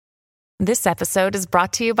This episode is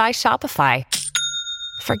brought to you by Shopify.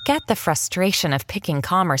 Forget the frustration of picking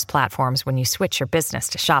commerce platforms when you switch your business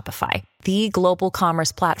to Shopify, the global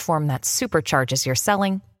commerce platform that supercharges your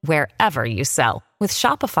selling wherever you sell. With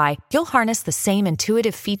Shopify, you'll harness the same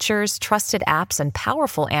intuitive features, trusted apps, and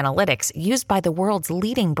powerful analytics used by the world's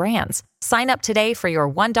leading brands. Sign up today for your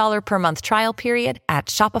 $1 per month trial period at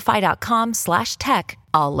shopify.com/tech,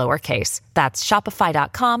 all lowercase. That's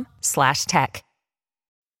shopify.com/tech.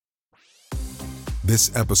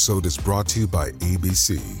 This episode is brought to you by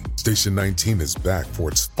ABC. Station 19 is back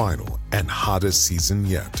for its final and hottest season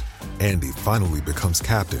yet. Andy finally becomes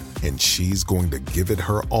captain, and she's going to give it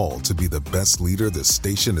her all to be the best leader the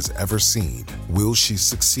station has ever seen. Will she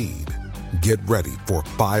succeed? Get ready for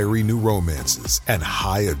fiery new romances and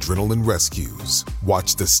high adrenaline rescues.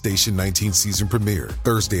 Watch the Station 19 season premiere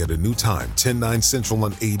Thursday at a new time, 10/9 Central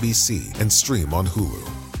on ABC, and stream on Hulu.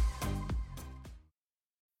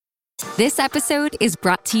 This episode is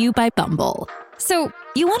brought to you by Bumble. So,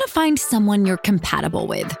 you want to find someone you're compatible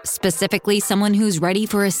with, specifically someone who's ready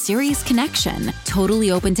for a serious connection,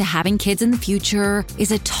 totally open to having kids in the future,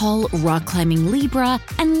 is a tall, rock-climbing Libra,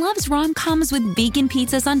 and loves rom-coms with vegan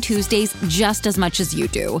pizzas on Tuesdays just as much as you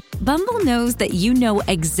do. Bumble knows that you know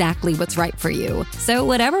exactly what's right for you. So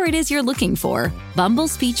whatever it is you're looking for,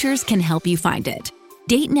 Bumble's features can help you find it.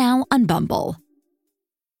 Date now on Bumble.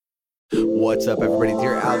 What's up, everybody?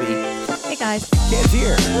 Dear Albie. Hey guys. Kids here.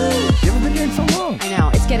 You haven't been here in so long. I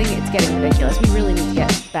know, it's getting ridiculous. We really need to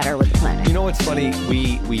get better with the planning. You know what's funny?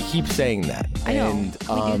 We keep saying that. I know.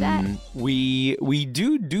 And, we do that. We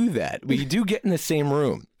do that. We do get in the same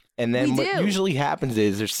room. And then what usually happens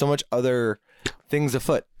is there's so much other things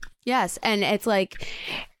afoot. Yes, and it's like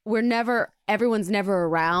everyone's never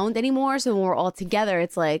around anymore. So when we're all together,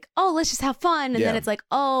 it's like, oh, let's just have fun. And then it's like,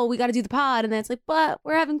 oh, we got to do the pod. And then it's like, but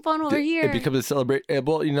we're having fun over here. It becomes a celebration.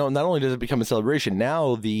 Well, not only does it become a celebration,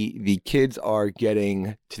 now the kids are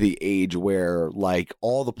getting to the age where like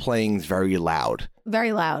all the playing's very loud.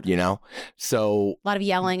 Very loud. So a lot of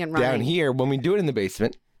yelling and running. Down here, when we do it in the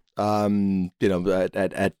basement, at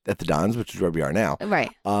the Dons, which is where we are now.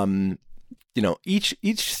 Right.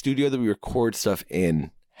 Each studio that we record stuff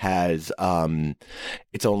in has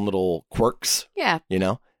its own little quirks. Yeah.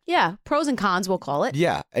 Yeah. Pros and cons, we'll call it.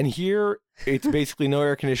 Yeah. And here it's basically no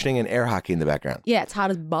air conditioning and air hockey in the background. Yeah. It's hot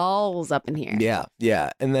as balls up in here. Yeah. Yeah.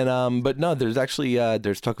 And then, but no, there's actually,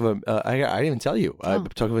 there's talk of I didn't even tell you,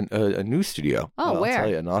 talk of a new studio. Oh,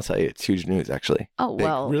 where? I'll tell you, it's huge news, actually. Oh, big,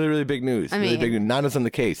 well. Really, really big news. Really big news. Not as on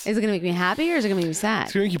the case. Is it going to make me happy or is it going to make me sad?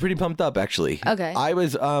 It's going to make you pretty pumped up, actually. Okay. I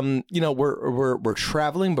was, we're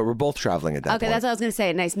traveling, but we're both traveling at that point. Okay. That's what I was going to say.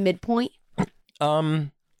 A nice midpoint.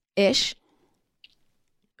 Ish.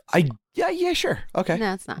 Yeah, sure. Okay.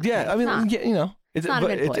 No, it's not. Yeah, I mean, it's not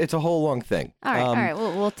it's a whole long thing. All right.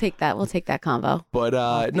 We'll take that. We'll take that combo. But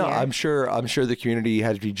no, I'm sure the community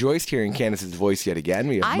has rejoiced hearing Candace's voice yet again.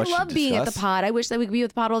 We have much to discuss. I love being at the pod. I wish that we could be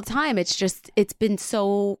with the pod all the time. It's just it's been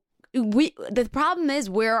so. The problem is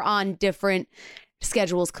we're on different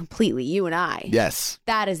schedules completely, you and I. Yes.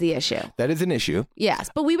 That is the issue. That is an issue. Yes,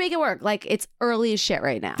 but we make it work. Like, it's early as shit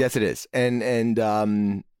right now. Yes, it is. And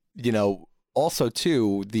also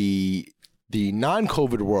too, the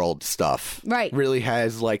non-COVID world stuff really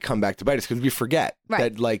has like come back to bite us because we forget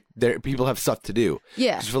that like people have stuff to do.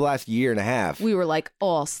 Yeah. Because for the last year and a half, we were like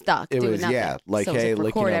all stuck doing nothing. Like, so hey,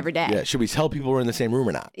 record every day. Yeah, should we tell people we're in the same room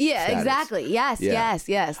or not? Yeah, exactly. Yes,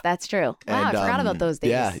 that's true. Wow, I forgot about those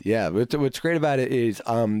days. Yeah. What's great about it is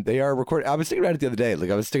they are recording. I was thinking about it the other day. Like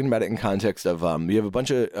I was thinking about it in context of we have a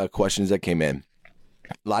bunch of questions that came in.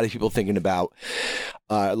 A lot of people thinking about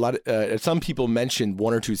some people mentioned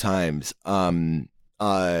one or two times like,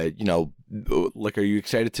 are you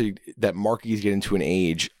excited that Marky's getting to an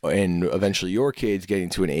age and eventually your kids getting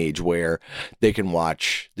to an age where they can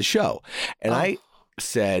watch the show? And I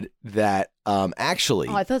said that actually,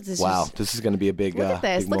 I thought this is going to be a big look at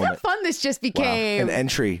this. Look how fun this just became. Wow. An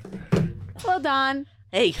entry. Well done.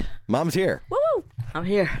 Hey, Mom's here. Woo! I'm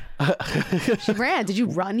here. She ran. Did you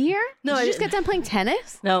run here? No, Did you just get done playing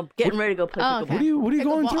tennis? No, getting ready to go play pickleball. Okay. What are you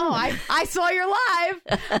going through? Oh, I saw your live.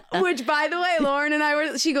 Which, by the way, Lauren and I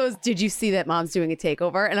were. She goes, "Did you see that Mom's doing a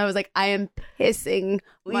takeover?" And I was like, "I am pissing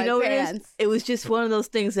my pants." It was just one of those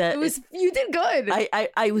things that You did good.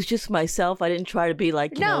 I was just myself. I didn't try to be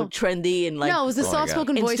like trendy and like. No, it was a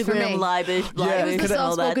soft-spoken voice for me. Instagram live-ish. Yeah, it was the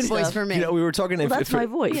soft-spoken voice for me. We were talking. That's my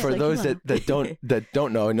voice. For those that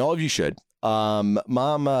don't know, and all of you should.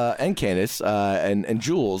 Mom and Candace and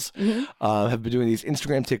Jules have been doing these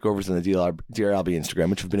Instagram takeovers on the Dear Albie Instagram,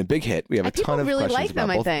 which have been a big hit. We have a ton of really questions like them,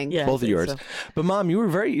 about I think. Yeah, both I of think yours. so. But Mom, you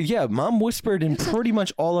were Mom whispered in pretty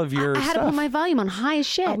much all of your I had to stuff. put my volume on high as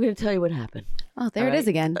shit. I'm going to tell you what happened. Oh, there it is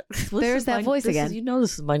again. There's that voice again. You know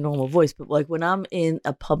this is my normal voice, but like when I'm in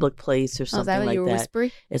a public place or Oh, is something that what like you were that,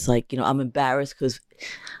 whispering? it's like, I'm embarrassed because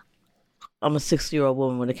I'm a 60-year-old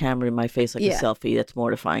woman with a camera in my face like a selfie. That's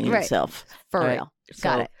mortifying in Right. itself. For All right? real.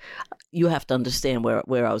 Got So it. You have to understand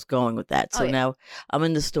where I was going with that. So now I'm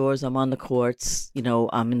in the stores, I'm on the courts,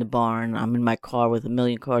 I'm in the barn, I'm in my car with a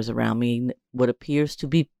million cars around me, what appears to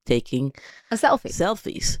be taking A selfie.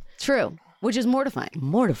 selfies. True. Which is mortifying.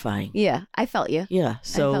 Mortifying. Yeah, I felt you. Yeah.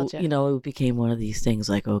 So, felt you. it became one of these things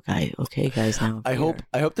like, okay, guys, now. I hope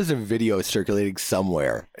there's a video circulating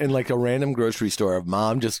somewhere in like a random grocery store of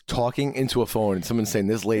Mom just talking into a phone and someone saying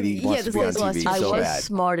this lady wants to this be on lady wants TV to- I so was bad.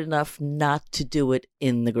 smart enough not to do it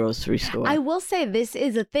in the grocery store. I will say this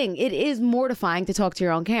is a thing. It is mortifying to talk to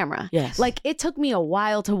your own camera. Yes. Like it took me a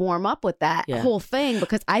while to warm up with that whole thing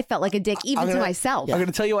because I felt like a dick even to myself. I'm going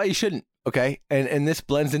to tell you why you shouldn't. Okay, and this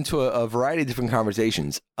blends into a variety of different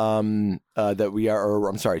conversations that we are, or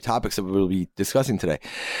I'm sorry, topics that we will be discussing today.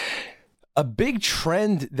 A big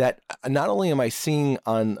trend that not only am I seeing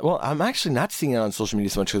on, well, I'm actually not seeing it on social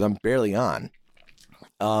media so much because I'm barely on,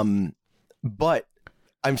 but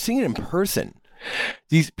I'm seeing it in person.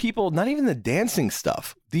 These people, not even the dancing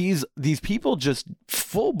stuff, these people just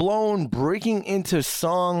full blown breaking into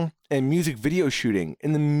song and music video shooting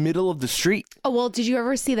in the middle of the street. Oh, well, did you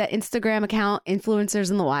ever see that Instagram account, Influencers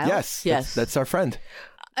in the Wild? Yes. That's our friend.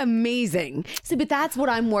 Amazing. See, but that's what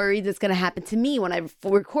I'm worried that's going to happen to me when I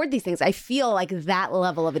record these things. I feel like that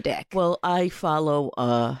level of a dick. Well, I follow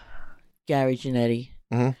Gary Janetti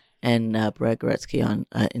and Brad Goretzky on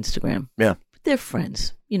Instagram. Yeah. But they're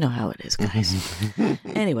friends. You know how it is, guys.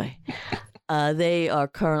 Anyway, they are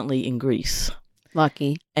currently in Greece.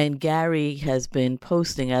 Lucky. And Gary has been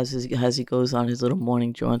posting as he goes on his little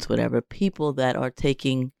morning jaunts, whatever, people that are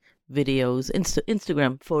taking videos,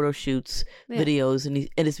 Instagram photo shoots, videos, and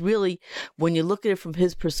it's really, when you look at it from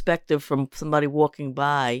his perspective, from somebody walking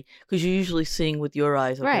by, because you're usually seeing with your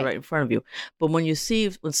eyes right in front of you, but when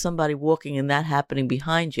somebody walking and that happening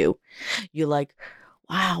behind you, you're like,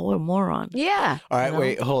 wow, what a moron. Yeah. All right,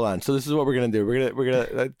 wait, hold on. So this is what we're gonna do. We're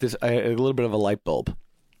gonna this a little bit of a light bulb.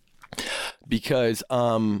 Because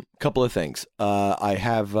couple of things. I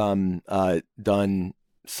have done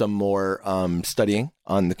some more studying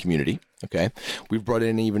on the community. Okay, we've brought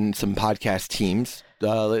in even some podcast teams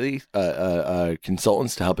lately,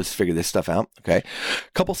 consultants to help us figure this stuff out. Okay,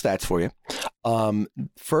 couple stats for you.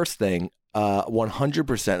 First thing,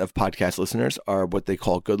 100% of podcast listeners are what they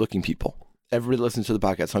call good-looking people. Everybody listens to the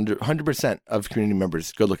podcast. 100% of community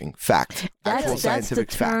members good-looking. Fact. Actual That's scientific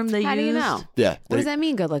the term fact. they How do you used? know? Yeah. What does that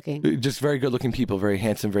mean, good looking? Just very good-looking people, very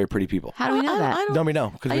handsome, very pretty people. How do we know that? No, we know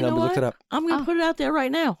because we looked it up. I'm going to put it out there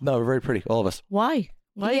right now. No, we're very pretty, all of us. Why?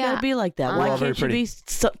 Why you Yeah. gotta be like that? We're Why all very can't you be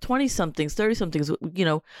 20-somethings, 30-somethings?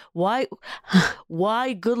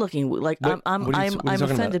 Why good looking? Like What- I'm what are you talking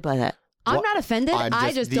offended by that. I'm What? not offended. I'm I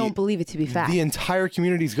just- just the- don't believe it to be fact. The entire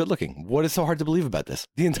community is good-looking. What is so hard to believe about this?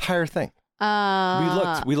 The entire thing.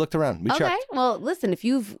 We looked around. We Okay. checked. Well, listen, if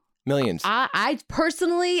you've Millions. I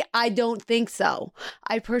personally, I don't think so.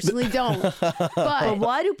 I personally don't. But But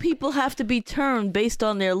why do people have to be turned based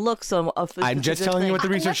on their looks? I'm just telling you what the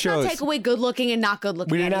research let's shows. not take away good looking and not good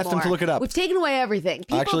looking. We didn't ask them to anymore. look it up. We've taken away everything.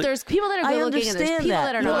 Actually- There's people that are I good looking and there's understand people that.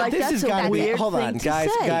 that are You know, not. like, this that's has a got to be. weird Hold on, thing to guys.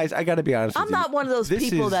 say. Guys, I got to be honest with I'm you. not one of those This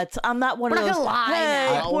people is- that's. I'm not one We're of not those. gonna lie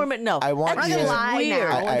Hey, now. poor man. No, I want We're not you- gonna lie weird.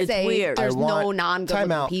 now and It's say weird. there's no Time non-good out.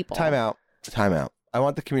 looking people. Time out. I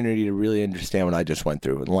want the community to really understand what I just went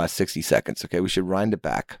through in the last 60 seconds. Okay, we should wind it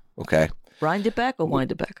back. Okay, Rind it back or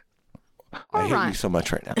wind it back? Or I hate you rind. so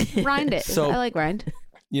much right now. Rind it. So- I like rind.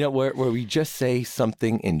 You know, where we just say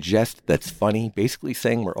something in jest that's funny, basically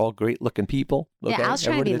saying we're all great looking people. Yeah, Okay? I was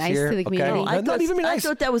trying to be Everybody that's nice to here, the community. Okay? No, I Not even be I nice.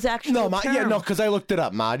 thought that was actually No, a Maude, term. yeah, no, because I looked it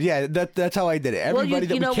up, Maude. Yeah, that's how I did it. Well, Everybody you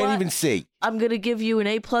that we know can't what? even see. I'm gonna give you an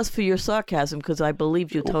A+ for your sarcasm because I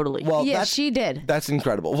believed you totally. Well, Yeah, that's, she did. That's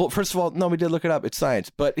incredible. Well, first of all, no, we did look it up. It's science.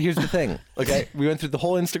 But here's the thing. Okay, we went through the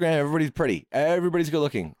whole Instagram. Everybody's pretty. Everybody's good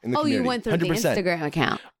looking in the Oh, community. you went through 100%. the Instagram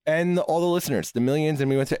account. And all the listeners, the millions, and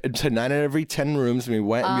we went to 9 out of every 10 rooms, and we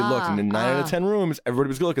went and we looked, and in 9 out of 10 rooms, everybody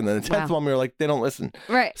was good looking. Then the 10th Wow. one, we were like, they don't listen.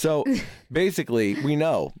 Right. So basically, we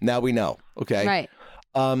know. Now we know. Okay. Right.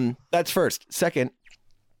 That's first. Second,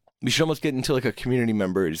 we should almost get into like a community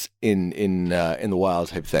members in the wild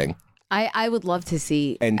type thing, I would love to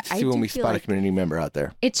see. and I see when do we feel spot like a community member out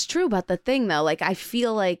there. It's true about the thing though. Like I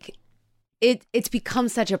feel like it's become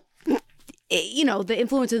such a the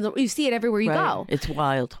influence you see it everywhere you go. It's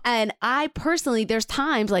wild. And I personally, there's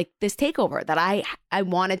times like this takeover that I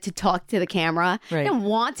wanted to talk to the camera. Right. I didn't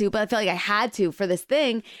want to, but I felt like I had to for this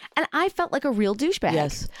thing. And I felt like a real douchebag.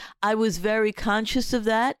 Yes. I was very conscious of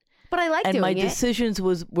that. But I like doing it. And my decisions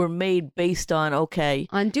were made based on,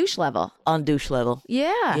 on douche level. On douche level.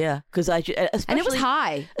 Yeah. Yeah. Because and it was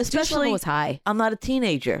high. Douche level was high. I'm not a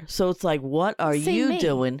teenager. So it's like, what are you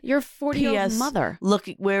doing? You're a 40-year-old mother.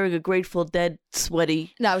 Wearing a Grateful Dead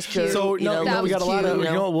sweaty That was shirt. cute. So, we got a lot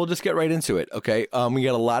of, we'll just get right into it, okay? We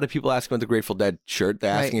got a lot of people asking about the Grateful Dead shirt.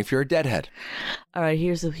 They're asking if you're a Deadhead. All right,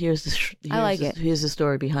 here's the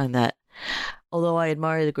story behind that. Although I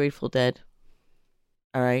admire the Grateful Dead,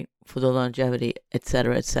 all right, for the longevity, et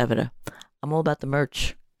cetera, I'm all about the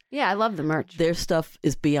merch. Yeah, I love the merch. Their stuff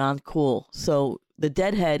is beyond cool. So the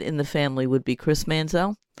Deadhead in the family would be Chris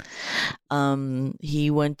Manzo.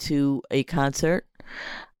 He went to a concert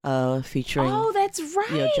featuring. Oh, that's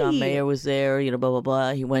right. John Mayer was there. Blah blah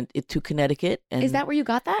blah. He went to Connecticut. And, is that where you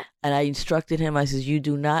got that? And I instructed him. I says, "You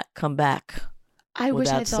do not come back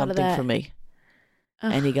without something for me."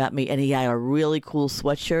 And he got me, and he had a really cool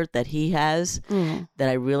sweatshirt that he has that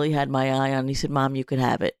I really had my eye on. He said, "Mom, you could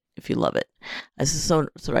have it if you love it." I said, "So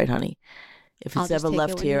it's all right, honey. If it's ever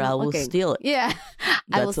left here, I will steal it." Yeah,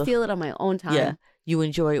 I will steal it on my own time. Yeah, you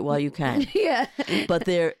enjoy it while you can. Yeah. But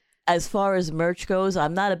as far as merch goes,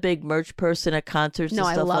 I'm not a big merch person at concerts and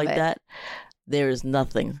stuff like that. There is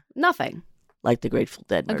nothing like the Grateful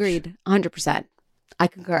Dead merch. Agreed, 100%. I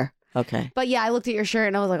concur. Okay. But yeah, I looked at your shirt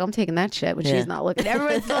and I was like, I'm taking that shit when she's not looking.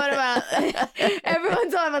 Everyone's talking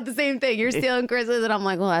about the same thing. You're stealing Chris's, and I'm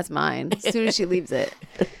like, well, that's mine. As soon as she leaves it.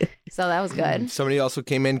 So that was good. Somebody also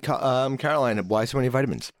came in, Caroline, why so many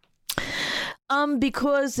vitamins?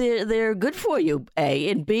 Because they're good for you, A.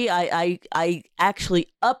 And B, I actually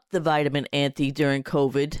upped the vitamin ante during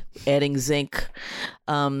COVID, adding zinc.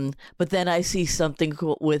 But then I see something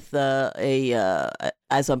cool with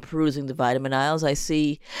as I'm perusing the vitamin aisles, I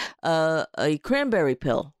see a cranberry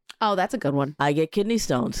pill. Oh, that's a good one. I get kidney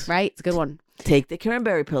stones. Right, it's a good one. Take the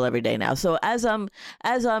cranberry pill every day now. So as I'm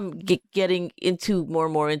getting into more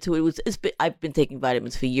and more into it, I've been taking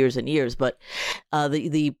vitamins for years and years, but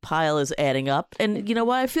the pile is adding up, and you know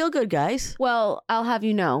what? I feel good, guys. Well, I'll have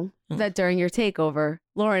you know that during your takeover,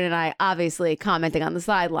 Lauren and I obviously commenting on the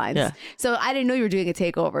sidelines. Yeah. So I didn't know you were doing a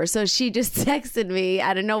takeover. So she just texted me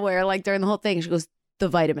out of nowhere, like during the whole thing. She goes, "The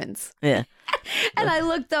vitamins." Yeah. And I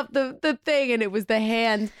looked up the thing, and it was the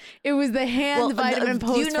hand. It was the hand vitamin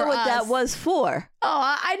post. Do you know for what us. that was for?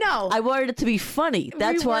 Oh, I know. I wanted it to be funny.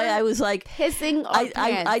 That's why I was like pissing our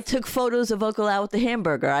pants. I took photos of Uncle Al with the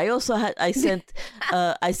hamburger. I also I sent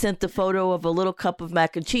the photo of a little cup of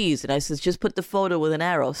mac and cheese, and I said, just put the photo with an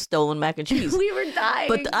arrow, stolen mac and cheese. We were dying.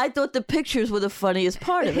 But I thought the pictures were the funniest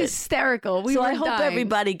part of it. Hysterical. So I hope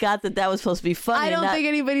everybody got that was supposed to be funny. I don't think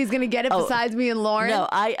anybody's going to get it besides me and Lauren. No,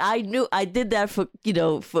 I knew I did that for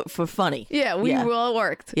for funny. Yeah, we all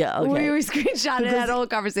worked. Yeah, okay. We were screenshotting that whole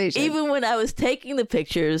conversation. Even when I was taking the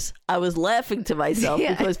pictures, I was laughing to myself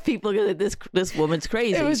because people go, this woman's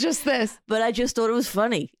crazy. It was just this. But I just thought it was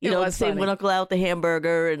funny. Same when Uncle Al with the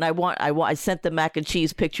hamburger, and I sent the mac and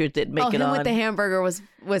cheese picture, didn't make it on. With the hamburger was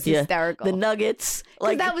hysterical. The nuggets.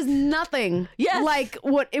 Like that was nothing. Yes. Like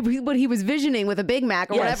what he was visioning with a Big Mac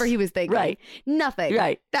or whatever he was thinking. Right. Nothing.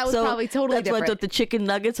 Right. That was probably totally that's different. Why I thought the chicken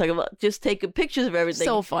nuggets, like just taking pictures of everything.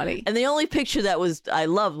 So funny. And the only picture that I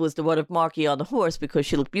loved was the one of Marky on the horse because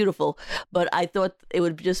she looked beautiful. But I thought it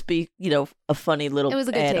would just be, a funny little. It was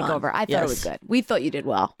a good takeover. I thought it was good. We thought you did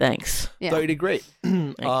well. Thanks. Yeah. Thought you did great.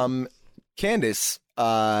 Candace,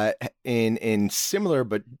 in similar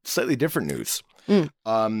but slightly different news,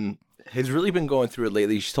 has really been going through it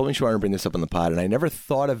lately. She told me she wanted to bring this up on the pod, and I never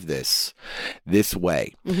thought of this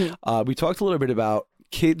way. Mm-hmm. We talked a little bit about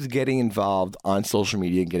kids getting involved on social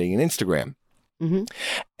media and getting an Instagram. Mm-hmm.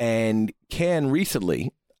 And Can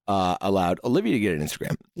recently allowed Olivia to get an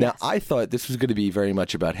Instagram. Now, I thought this was going to be very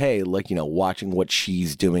much about, hey, watching what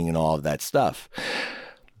she's doing and all of that stuff.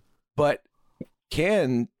 But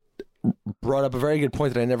Can brought up a very good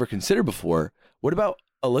point that I never considered before. What about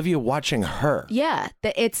Olivia watching her? Yeah,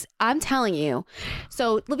 I'm telling you.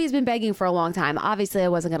 So Olivia's been begging for a long time. Obviously, I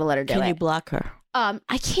wasn't going to let her do it. Can you block her?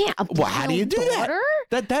 I can't. Well, how do you do that?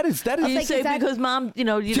 That is. You say because mom,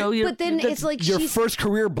 but then it's like your first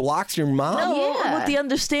career blocks your mom. No, with the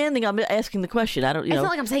understanding, I'm asking the question. I don't. It's not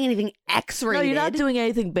like I'm saying anything X-rated. No, you're not doing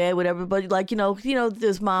anything bad with everybody. Like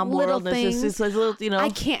there's mom little world. things. There's little. I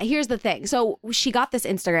can't. Here's the thing. So she got this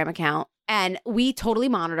Instagram account. And we totally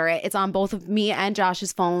monitor it. It's on both of me and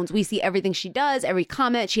Josh's phones. We see everything she does, every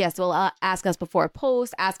comment. She has to ask us before a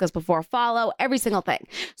post, ask us before a follow, every single thing.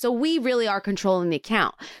 So we really are controlling the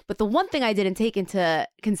account. But the one thing I didn't take into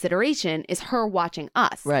consideration is her watching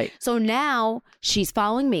us. Right. So now she's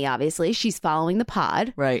following me, obviously. She's following the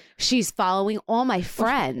pod. Right. She's following all my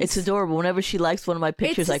friends. It's adorable. Whenever she likes one of my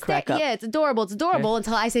pictures, I crack up. Yeah, it's adorable. It's adorable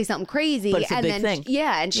until I say something crazy. But it's a and big then thing.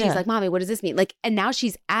 Yeah, and she's like, Mommy, what does this mean? Like, and now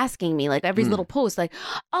she's asking me, like, every little post, like,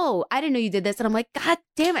 oh, I didn't know you did this. And I'm like, God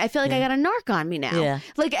damn it. I feel like I got a narc on me now. Yeah.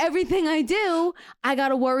 Like, everything I do, I got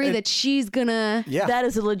to worry that she's gonna. Yeah. That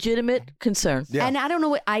is a legitimate concern. Yeah. And I don't know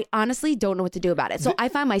what, I honestly don't know what to do about it. So I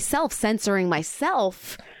find myself censoring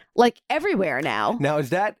myself, like, everywhere now. Now,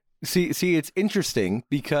 is that, see, it's interesting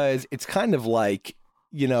because it's kind of like,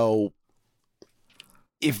 you know,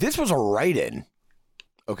 if this was a write-in,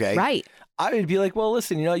 okay? Right. I would be like, well,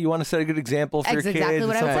 listen, you know, you want to set a good example for That's your kids exactly and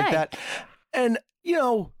what I stuff would like say. that. And, you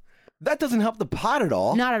know, that doesn't help the pod at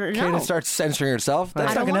all. Not at all. Kayla No. starts censoring herself. That's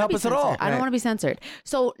I not don't going to wanna help be us at all. censored. I don't want to be censored.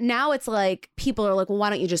 So now it's like people are like, well, why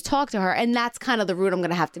don't you just talk to her? And that's kind of the route I'm going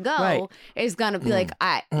to have to go. Right. Is going to be like,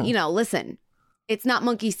 you know, listen, it's not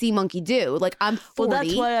monkey see, monkey do. Like, I'm 40. Well,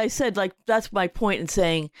 that's why I said, like, that's my point in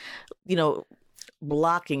saying, you know,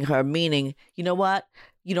 blocking her, meaning, you know what?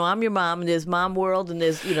 You know, I'm your mom, and there's mom world, and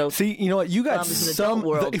there's, you know. See, you know what? You got Mom is an some. adult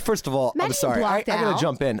world. First of all, I'm Imagine sorry. I blocked got to out.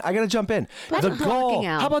 jump in. The Imagine gall. blocking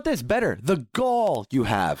out. How about this? Better. The gall you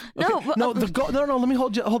have. No, Okay? but- no, the gall. No. Let me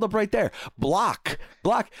hold up right there. Block.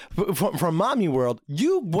 From Mommy World.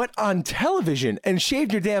 You went on television and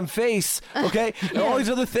shaved your damn face. Okay, and all these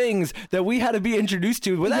other things that we had to be introduced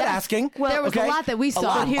to without Yes. asking. Well, there was a lot that we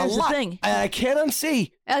saw. But here's a the lot. thing. And I can't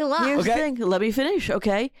unsee. A lot. Here's the Okay. thing. Let me finish,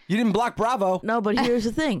 okay? You didn't block Bravo. No, but here's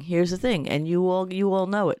the thing. Here's the thing, and you all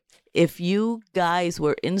know it. If you guys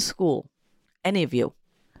were in school, any of you,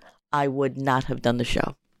 I would not have done the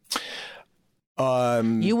show.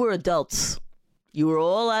 You were adults. You were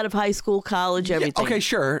all out of high school, college, everything. Okay,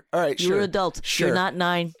 sure. All right, You sure. were adults. Sure. You're not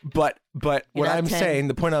 9. But what You're not I'm 10. saying,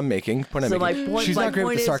 the point I'm making, So my point- she's my not great with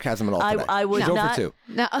point the is, sarcasm at all. Today. I would She's 0 for not- 2.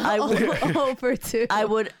 No, I would- over two.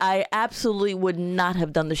 I absolutely would not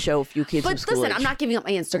have done the show if you kids were But school listen, age. I'm not giving up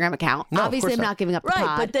my Instagram account. No, of Obviously, course I'm not. not giving up the Right,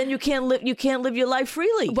 pod. but then you can't live your life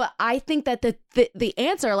freely. But I think that the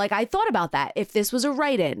answer, like, I thought about that. If this was a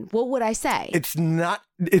write-in, what would I say? It's not.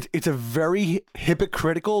 It's a very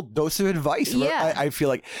hypocritical dose of advice. Yeah. I feel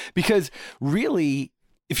like, because really,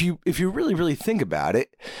 if you really think about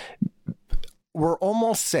it, we're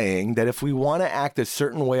almost saying that if we want to act a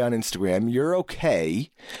certain way on Instagram, you're okay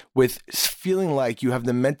with feeling like you have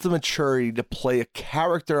the mental maturity to play a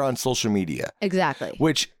character on social media, Exactly.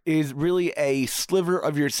 which is really a sliver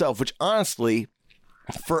of yourself. Which honestly,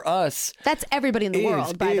 for us, That's everybody in the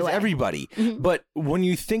world, by the way. everybody. But when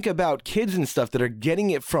you think about kids and stuff that are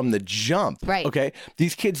getting it from the jump, Right. Okay,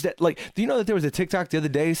 these kids that, like, do you know that there was a TikTok the other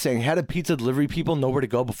day saying how do pizza delivery people know where to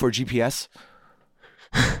go before GPS?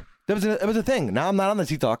 That was a thing. Now I'm not on the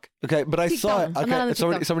TikTok, okay, but I saw it. I'm not on Okay, the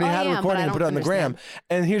TikTok. somebody Oh, had I a am, but recording I and put it on don't the gram. understand.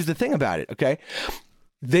 And here's the thing about it, okay.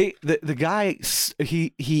 The guy,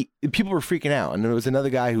 he people were freaking out, and there was another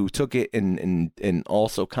guy who took it and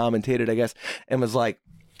also commentated, I guess, and was like,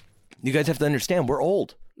 "You guys have to understand, we're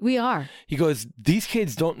old." We are. He goes, "These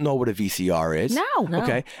kids don't know what a VCR is." No.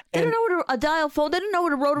 Okay, They don't know what a dial phone. They don't know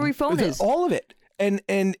what a rotary phone is. all of it. And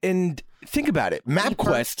think about it.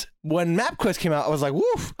 MapQuest. When MapQuest came out, I was like,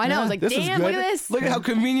 "Woof!" I know, I was like, this is damn, good. look at this. Look at how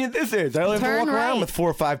convenient this is. I only have to Turn walk around right. with 4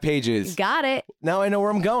 or 5 pages. Got it. Now I know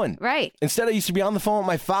where I'm going. Right. Instead, I used to be on the phone with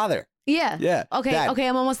my father. Yeah. Yeah. Okay. Dad. Okay.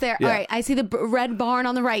 I'm almost there. Yeah. All right. I see the red barn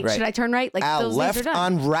on the right. Right. Should I turn right? Like those left days are done.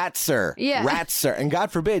 on Ratzer. Yeah. Ratzer. And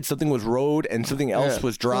God forbid something was road and something else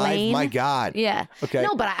was drive. Lane. My God. Yeah. Okay.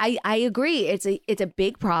 No, but I agree. It's a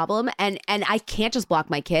big problem, and I can't just block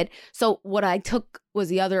my kid. So what I took was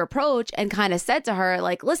the other approach and kind of said to her,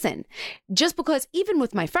 like, listen, just because even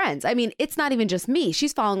with my friends, I mean, it's not even just me.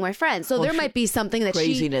 She's following my friends. So there might be something that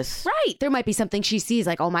Craziness. Right. There might be something she sees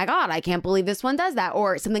like, oh my God, I can't believe this one does that.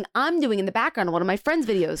 Or something I'm doing in the background of one of my friends'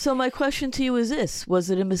 videos. So my question to you is this: was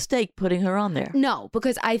it a mistake putting her on there? No,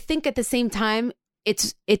 because I think at the same time,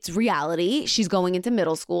 it's reality. She's going into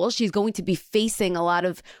middle school. She's going to be facing a lot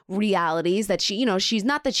of realities that she's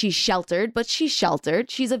not that she's sheltered, but she's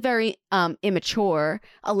sheltered. She's a very immature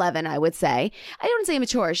 11, I would say. I don't say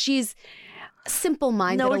immature. She's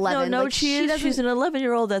simple-minded 11. No, Like, she is. doesn't- She's an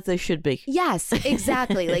 11-year-old that they should be. Yes,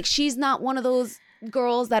 exactly. Like, she's not one of those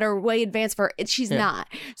girls that are way advanced for it. She's not.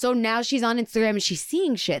 So now she's on Instagram and she's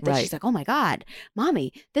seeing shit that she's like, oh my God,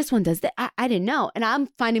 mommy, this one does that. I didn't know. And I'm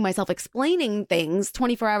finding myself explaining things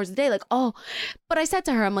 24 hours a day. Like, oh, but I said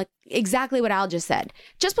to her, I'm like, exactly what Al just said.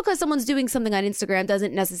 Just because someone's doing something on Instagram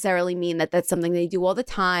doesn't necessarily mean that that's something they do all the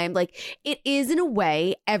time. Like, it is, in a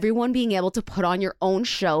way, everyone being able to put on your own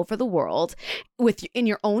show for the world in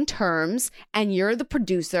your own terms, and you're the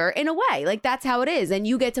producer in a way. Like, that's how it is. And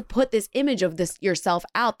you get to put this image of this yourself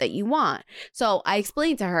out that you want. So I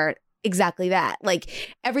explained to her exactly that.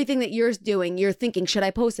 Like, everything that you're doing, you're thinking, should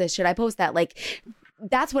I post this? Should I post that? Like,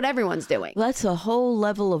 that's what everyone's doing. That's a whole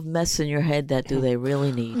level of mess in your head that do they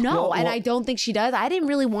really need? No, and I don't think she does. I didn't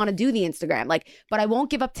really want to do the Instagram, but I won't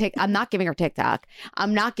give up I'm not giving her TikTok.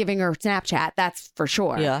 I'm not giving her Snapchat. That's for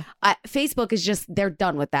sure. Yeah. Facebook is just, they're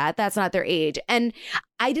done with that. That's not their age. And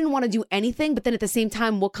I didn't want to do anything, but then at the same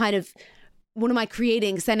time, what am I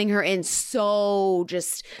creating, sending her in so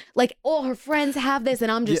just like all her friends have this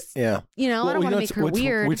and I'm just, I don't want to make her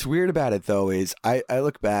weird. What's weird about it though is I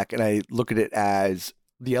look back and I look at it as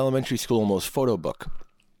the elementary school almost photo book.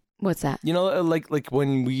 What's that? You know, like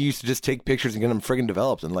when we used to just take pictures and get them friggin'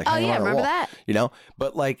 developed and hang on our remember wall, that? You know,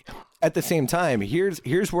 but like at the same time,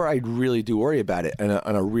 here's where I really do worry about it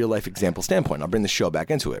on a real life example standpoint. I'll bring the show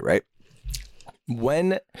back into it, right?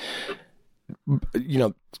 When,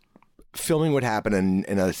 filming would happen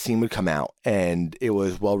and a scene would come out and it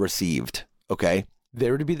was well received, okay?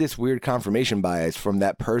 There would be this weird confirmation bias from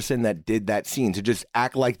that person that did that scene to just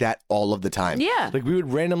act like that all of the time. Yeah. Like we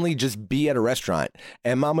would randomly just be at a restaurant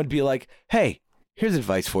and mom would be like, hey, here's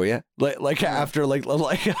advice for you. After I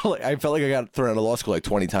felt like I got thrown out of law school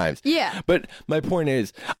 20 times. Yeah. But my point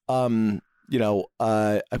is, I'm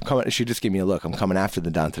coming. She just gave me a look. I'm coming after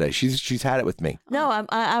the Don today. She's had it with me. No,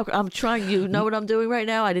 I'm trying. You know what I'm doing right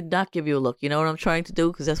now? I did not give you a look. You know what I'm trying to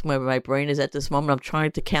do? Because that's where my brain is at this moment. I'm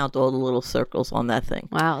trying to count all the little circles on that thing.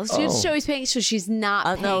 Wow. So he's paying. So she's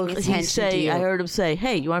not paying attention to you. I heard him say,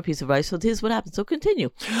 "Hey, you want a piece of advice? So here's what happens. So continue."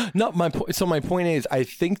 No, my point is, I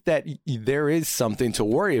think that there is something to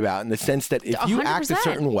worry about in the sense that if you 100%. Act a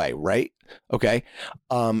certain way, right? Okay,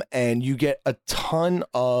 and you get a ton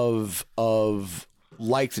of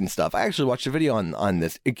likes and stuff. I actually watched a video on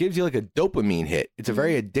this. It gives you like a dopamine hit. It's a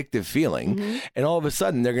very addictive feeling, and all of a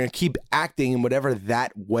sudden they're going to keep acting in whatever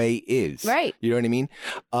that way is. Right. You know what I mean?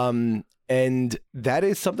 And that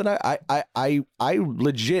is something I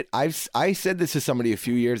legit. I said this to somebody a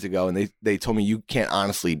few years ago, and they told me you can't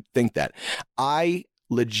honestly think that. I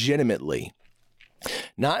legitimately.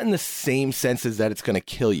 Not in the same sense as that it's going to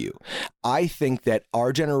kill you. I think that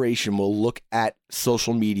our generation will look at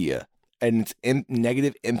social media and its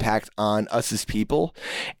negative impact on us as people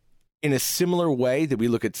in a similar way that we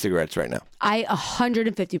look at cigarettes right now. I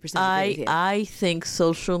 150% agree with you. I think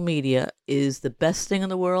social media is the best thing in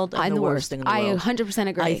the world and the worst thing in the world. I 100%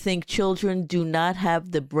 agree. I think children do not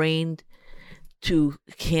have the brain to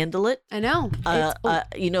handle it. I know.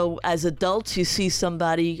 As adults, you see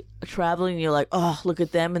somebody traveling and you're like, oh, look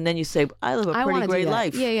at them. And then you say, I live a pretty great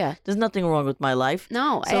life. Yeah. There's nothing wrong with my life.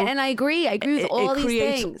 No. So and I agree. I agree with all these things.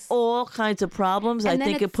 It creates all kinds of problems. I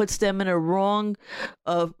think it puts them in a wrong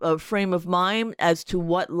frame of mind as to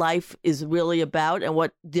what life is really about and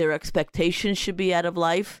what their expectations should be out of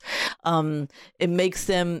life. It makes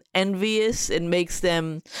them envious. It makes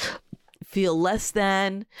them feel less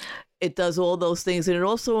than. It does all those things, and it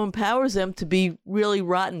also empowers them to be really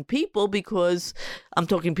rotten people because I'm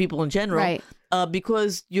talking people in general, right?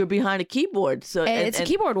 Because you're behind a keyboard, so it's a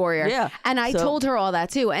keyboard warrior. Yeah, and I told her all that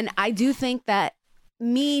too, and I do think that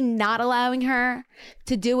me not allowing her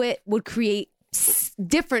to do it would create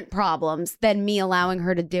different problems than me allowing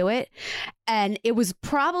her to do it, and it was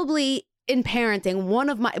probably. In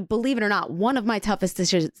parenting, believe it or not, one of my toughest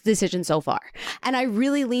decisions so far. And I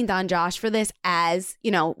really leaned on Josh for this as,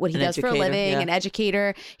 what he does for a living, an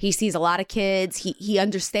educator. He sees a lot of kids. He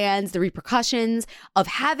understands the repercussions of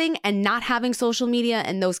having and not having social media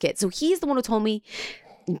and those kids. So he's the one who told me,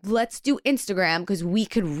 let's do Instagram because we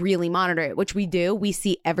could really monitor it, which we do. We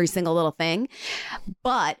see every single little thing.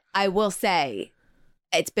 But I will say,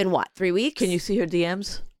 it's been 3 weeks? Can you see her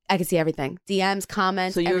DMs? I can see everything. DMs,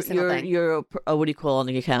 comments, every single thing. You're what do you call on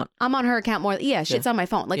the account? I'm on her account more. Yeah, it's on my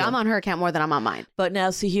phone. I'm on her account more than I'm on mine. But now,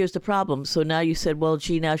 see, here's the problem. So now you said, well,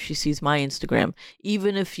 gee, now she sees my Instagram.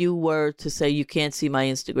 Even if you were to say you can't see my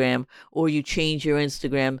Instagram or you change your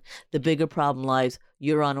Instagram, the bigger problem lies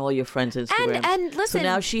you're on all your friends' Instagrams. And listen. So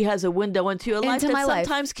now she has a window into your life that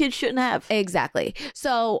sometimes kids shouldn't have. Exactly.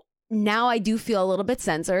 So now I do feel a little bit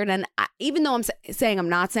censored. And even though I'm saying I'm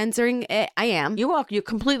not censoring it, I am. You're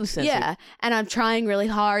completely censored. Yeah. And I'm trying really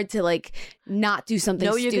hard to like not do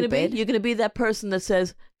something stupid. You're going to be that person that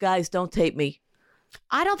says, guys, don't tape me.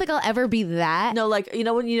 I don't think I'll ever be that. No, like,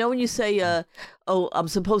 when you say, oh, I'm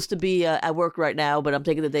supposed to be at work right now, but I'm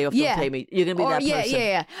taking the day off, don't tape me. You're going to be that person.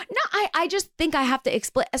 Yeah. No, I just think I have to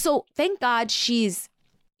explain. So thank God she's,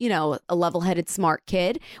 a level-headed, smart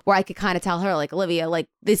kid where I could kind of tell her, like, Olivia, like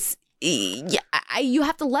this, you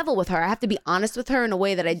have to level with her. I have to be honest with her in a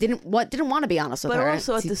way that I didn't want to be honest with her. But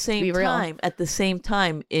also at the same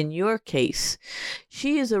time, in your case,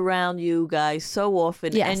 she is around you guys so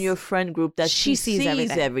often and your friend group that she sees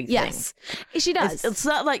everything. Yes, she does. It's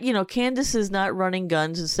not like, Candace is not running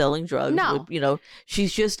guns and selling drugs. No.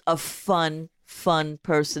 She's just a fun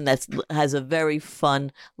person that has a very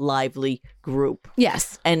fun, lively group.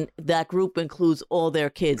 Yes. And that group includes all their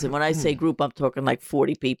kids. And when I say group, I'm talking like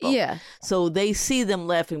 40 people. Yeah. So they see them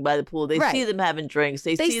laughing by the pool. They see them having drinks.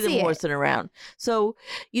 They see them horsing around. So,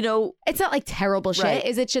 it's not like terrible shit. Right.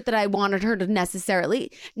 Is it shit that I wanted her to necessarily?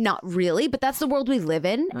 Not really, but that's the world we live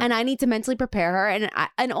in. Right. And I need to mentally prepare her.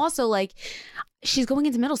 And also, like, she's going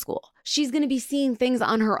into middle school. She's going to be seeing things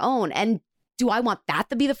on her own. And do I want that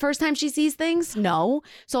to be the first time she sees things? No.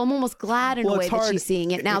 So I'm almost glad in a way that she's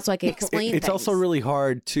seeing it now so I can explain It's things. also really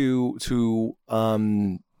hard to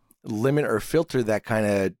limit or filter that kind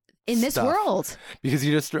of in this stuff world, because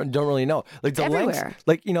you just don't really know. Like the everywhere. lengths,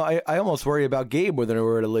 like I almost worry about Gabe more than I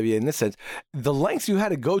worry about Olivia in this sense. The lengths you had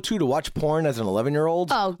to go to watch porn as an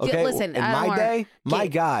 11-year-old. Oh, okay? Listen, in my day, my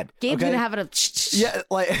God, Gabe's okay? gonna have it. Yeah,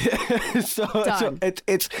 like so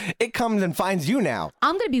it comes and finds you now.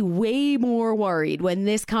 I'm gonna be way more worried when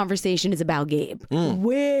this conversation is about Gabe.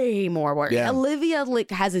 Way more worried. Yeah. Olivia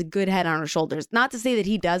has a good head on her shoulders. Not to say that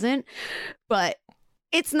he doesn't, but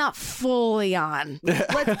it's not fully on.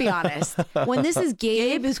 Let's be honest. When this is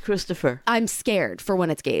Gabe is Christopher. I'm scared for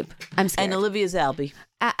when it's Gabe. I'm scared. And Olivia's Albie.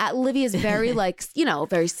 Olivia's very like,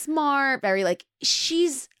 very smart, very like,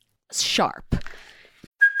 she's sharp.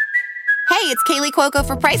 Hey, it's Kaylee Cuoco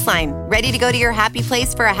for Priceline. Ready to go to your happy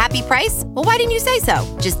place for a happy price? Well, why didn't you say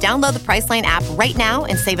so? Just download the Priceline app right now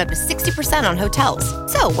and save up to 60% on hotels.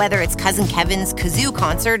 So whether it's Cousin Kevin's Kazoo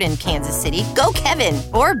Concert in Kansas City, go Kevin,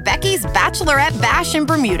 or Becky's Bachelorette Bash in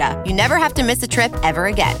Bermuda, you never have to miss a trip ever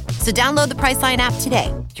again. So download the Priceline app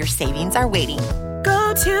today. Your savings are waiting.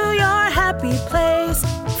 Go to your happy place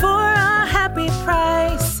for a happy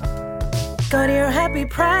price. Go to your happy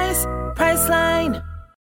price, Priceline.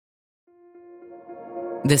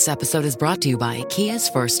 This episode is brought to you by Kia's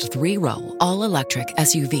first 3-row, all-electric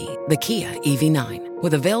SUV, the Kia EV9,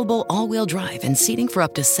 with available all-wheel drive and seating for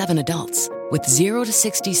up to 7 adults, with 0 to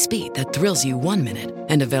 60 speed that thrills you 1 minute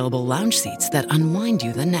and available lounge seats that unwind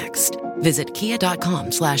you the next. Visit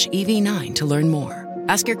kia.com/EV9 to learn more.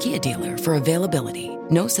 Ask your Kia dealer for availability.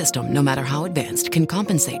 No system, no matter how advanced, can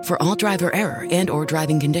compensate for all driver error and or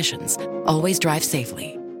driving conditions. Always drive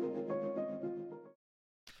safely.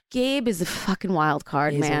 Gabe is a fucking wild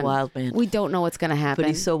card, man. He's a wild man. We don't know what's going to happen. But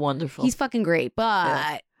he's so wonderful. He's fucking great,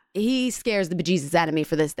 but he scares the bejesus out of me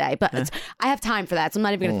for this day. But I have time for that, so I'm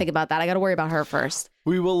not even going to think about that. I got to worry about her first.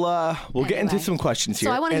 We will we'll get into some questions here.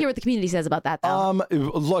 So I want to hear what the community says about that, though.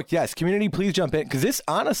 Look, yes, community, please jump in, because this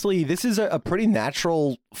is a pretty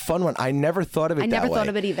natural, fun one. I never thought of it that way. I never thought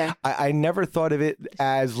of it either. I never thought of it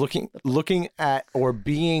as looking at or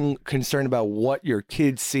being concerned about what your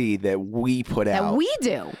kids see that we put out. That we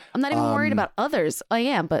do. I'm not even worried about others. I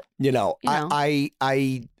am, but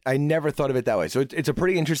I never thought of it that way. So it's a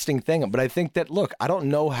pretty interesting thing. But I think that, look, I don't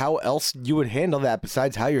know how else you would handle that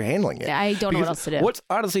besides how you're handling it. I don't know what else to do.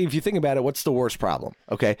 Honestly, if you think about it, what's the worst problem?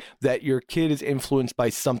 Okay, that your kid is influenced by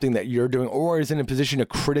something that you're doing, or is in a position to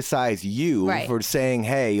criticize you for saying,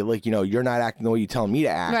 "Hey, like you're not acting the way you tell me to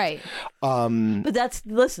act." Right. But that's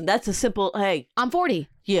a simple. Hey, I'm 40.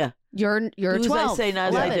 Yeah. You're do 12. as I say,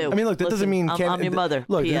 not as I do. I mean, look, that doesn't mean I'm your mother.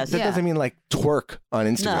 Look, that doesn't mean like twerk on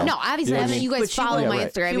Instagram. No, obviously. I mean, you guys follow my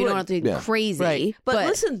Instagram. You don't have to be crazy. Right. But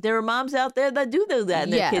listen, there are moms out there that do that,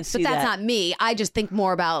 and their kids see that. But that's not me. I just think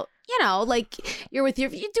more about, like you're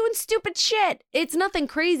doing stupid shit. It's nothing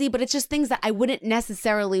crazy, but it's just things that I wouldn't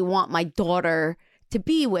necessarily want my daughter to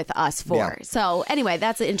be with us for. Yeah. So anyway,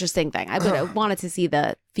 that's an interesting thing. I wanted to see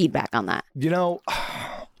the feedback on that. We're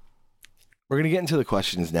going to get into the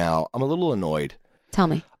questions now. I'm a little annoyed. Tell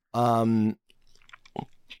me. I'm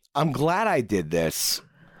glad I did this.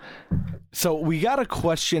 So we got a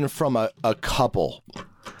question from a couple,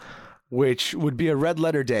 which would be a red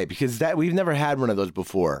letter day, because we've never had one of those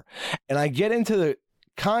before. And I get into the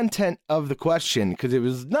content of the question because it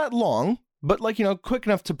was not long. but like, quick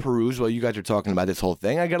enough to peruse while you guys are talking about this whole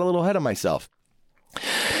thing. I got a little ahead of myself.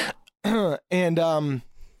 And,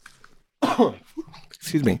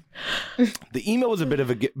 excuse me. The email was a bit of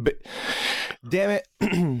a, damn it.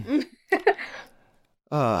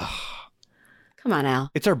 Come on, Al.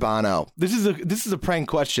 It's Urbano. This is a prank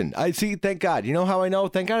question. I see. Thank God. You know how I know?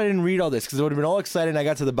 Thank God I didn't read all this because I would have been all excited and I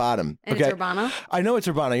got to the bottom. And it's Urbano? I know it's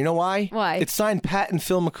Urbano. You know why? Why? It's signed Pat and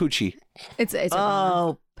Phil McCucci. It's Urbano.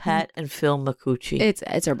 Oh, Pat and Phil McCucci. It's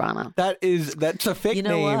Urbano. That's a fake You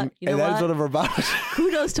know name. what? You know and that is what? one of Urbano's.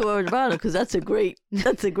 Kudos to Urbano because that's a great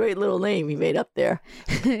little name he made up there.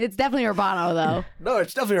 It's definitely Urbano, though. No,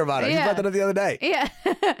 it's definitely Urbano. You brought that up the other day. Yeah.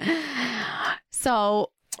 So.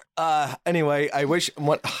 Anyway, I wish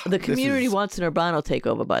The community wants an Urbano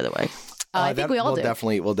takeover, by the way. I think we all do.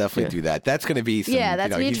 We'll definitely do that. That's going to be some, that's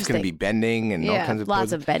he's going interesting. to be bending and all kinds of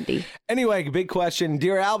lots poses. of bendy. Anyway, big question.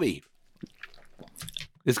 Dear Albie,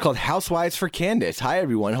 it's called Housewives for Candace. Hi,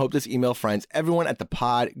 everyone. Hope this email finds everyone at the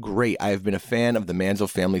pod great. I have been a fan of the Manzo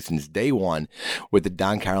family since day one with the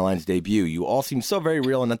Don Caroline's debut. You all seem so very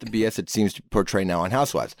real and not the BS it seems to portray now on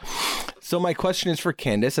Housewives. So my question is for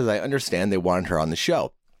Candace, as I understand they wanted her on the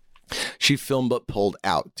show. She filmed but pulled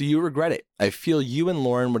out. Do you regret it? I feel you and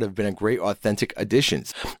Lauren would have been a great authentic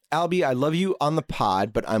additions. Albie, I love you on the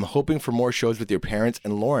pod, but I'm hoping for more shows with your parents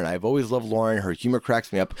and Lauren. I've always loved Lauren. Her humor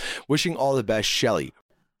cracks me up. Wishing all the best, Shelly.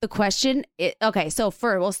 The question, okay, so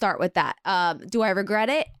we'll start with that. Do I regret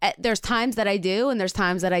it? There's times that I do and there's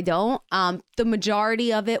times that I don't. The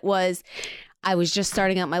majority of it was I was just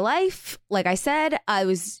starting out my life. Like I said, I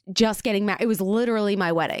was just getting married. It was literally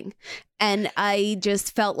my wedding. And I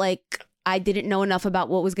just felt like I didn't know enough about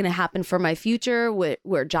what was going to happen for my future,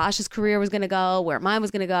 where Josh's career was going to go, where mine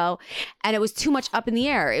was going to go. And it was too much up in the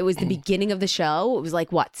air. It was the beginning of the show. It was like,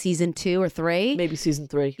 season 2 or 3? Maybe season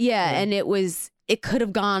 3. Yeah. And it could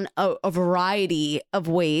have gone a variety of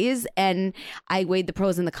ways, and I weighed the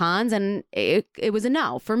pros and the cons, and it was a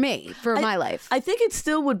no for me, for my life. I think it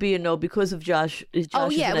still would be a no because of Josh.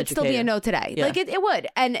 Oh yeah, it would still be a no today. Yeah. Like it would.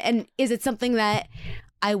 And is it something that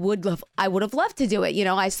I would have loved to do it?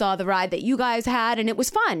 I saw the ride that you guys had and it was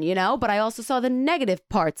fun, but I also saw the negative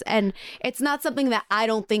parts, and it's not something that I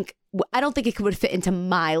don't think it would fit into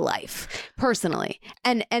my life personally.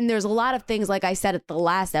 And there's a lot of things, like I said at the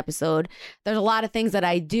last episode, there's a lot of things that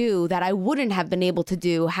I do that I wouldn't have been able to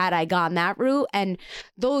do had I gone that route. And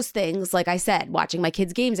those things, like I said, watching my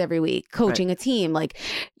kids' games every week, coaching a team, like,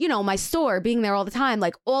 my store, being there all the time,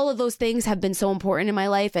 like all of those things have been so important in my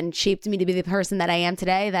life and shaped me to be the person that I am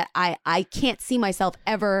today, that I can't see myself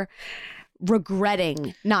ever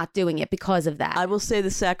regretting not doing it because of that. I will say the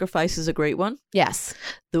sacrifice is a great one. Yes.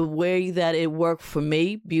 The way that it worked for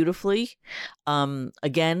me beautifully.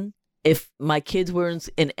 Again, if my kids were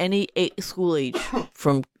in any school age,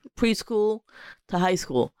 from preschool to high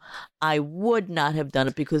school, I would not have done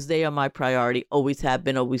it because they are my priority. Always have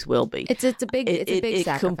been, always will be. It's a big sacrifice.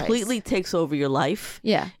 It completely takes over your life.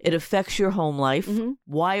 Yeah. It affects your home life. Mm-hmm.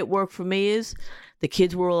 Why it worked for me is the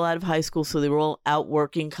kids were all out of high school, so they were all out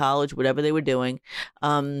working, college, whatever they were doing.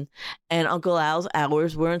 And Uncle Al's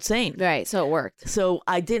hours were insane. Right, so it worked. So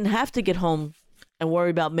I didn't have to get home and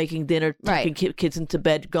worry about making dinner, taking kids into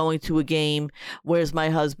bed, going to a game. Where's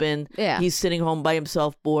my husband? Yeah. He's sitting home by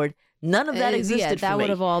himself, bored. None of that existed for me. That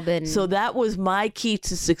would have all been... So that was my key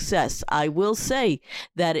to success. I will say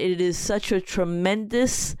that it is such a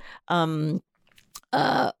tremendous burden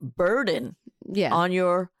on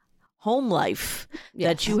your home life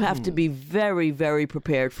that you have to be very, very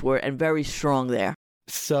prepared for it and very strong there.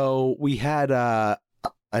 So we had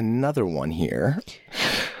another one here.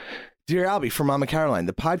 Dear Albie, from Mama Caroline,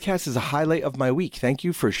 the podcast is a highlight of my week. Thank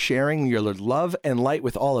you for sharing your love and light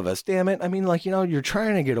with all of us. Damn it. I mean, you're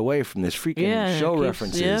trying to get away from this freaking show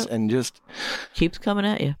references and just... keeps coming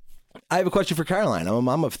at you. I have a question for Caroline. I'm a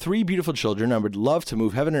mom of 3 beautiful children. I would love to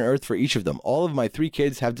move heaven and earth for each of them. All of my 3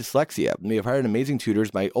 kids have dyslexia. We have hired amazing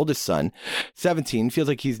tutors. My oldest son, 17, feels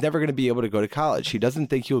like he's never going to be able to go to college. He doesn't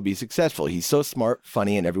think he will be successful. He's so smart,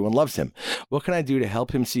 funny, and everyone loves him. What can I do to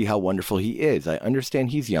help him see how wonderful he is? I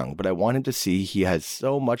understand he's young, but I want him to see he has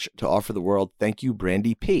so much to offer the world. Thank you,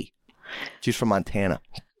 Brandy P. She's from Montana.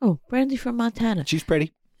 Oh, Brandy from Montana. She's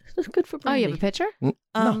pretty. That's good for Brandy. Oh, you have a picture?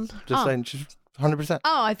 No, just saying she's 100%.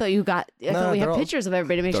 Oh, I thought we had pictures of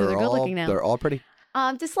everybody to make sure they're good looking now. They're all pretty.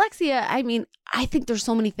 Dyslexia, I mean, I think there's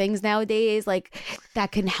so many things nowadays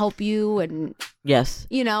that can help you, and yes,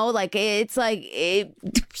 there's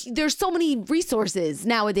so many resources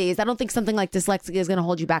nowadays. I don't think something like dyslexia is going to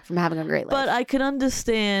hold you back from having a great life. But I can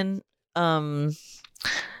understand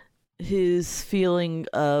his feeling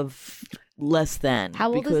of less than.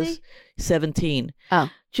 How old is he? 17. Oh.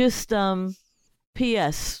 Just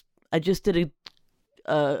P.S. I just did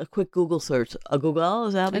a quick Google search. A Google?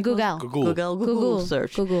 Is that how A you call it? Google. Google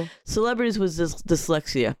search. Google. Celebrities with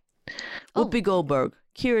dyslexia. Whoopi Goldberg,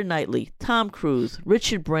 Keira Knightley, Tom Cruise,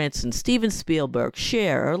 Richard Branson, Steven Spielberg,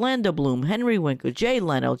 Cher, Orlando Bloom, Henry Winkler, Jay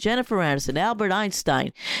Leno, Jennifer Aniston, Albert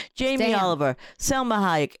Einstein, Jamie Oliver, Selma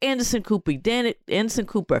Hayek, Anderson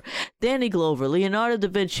Cooper, Danny Glover, Leonardo da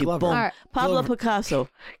Vinci, boom, Pablo Picasso.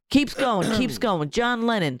 Keeps going. John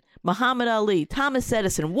Lennon, Muhammad Ali, Thomas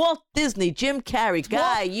Edison, Walt Disney, Jim Carrey.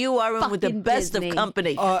 Guy, you are in with the best Disney. of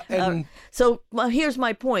company. And So here's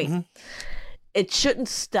my point. It shouldn't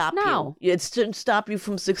stop No. you. It shouldn't stop you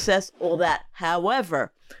from success, all that.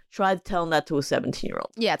 However, try telling that to a 17-year-old.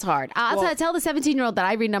 Yeah, it's hard. I'll tell the 17-year-old that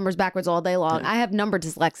I read numbers backwards all day long. I have number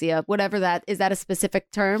dyslexia, whatever that is. That a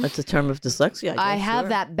specific term? That's a term of dyslexia. I have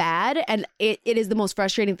that bad, and it is the most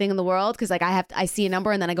frustrating thing in the world because like I see a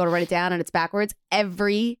number and then I go to write it down and it's backwards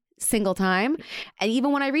every single time. And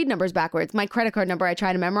even when I read numbers backwards, my credit card number, I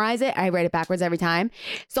try to memorize it. I write it backwards every time.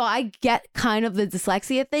 So I get kind of the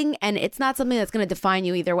dyslexia thing, and it's not something that's going to define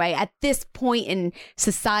you either way. At this point in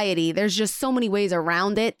society, there's just so many ways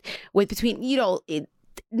around it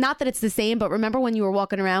not that it's the same, but remember when you were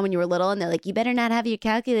walking around when you were little and they're like, you better not have your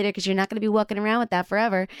calculator because you're not going to be walking around with that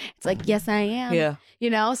forever. It's like, yes, I am.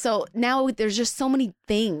 Yeah. So now there's just so many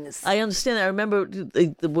things. I understand that. I remember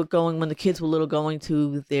when the kids were little, going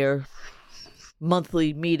to their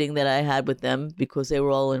monthly meeting that I had with them because they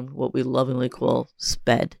were all in what we lovingly call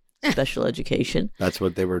SPED, special education. that's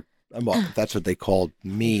what they were. That's what they called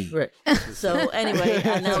me. Right. So anyway,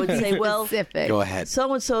 and I would say, well, Specific. Go ahead.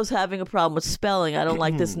 so-and-so's having a problem with spelling. I don't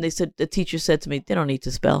like this. And the teacher said to me, they don't need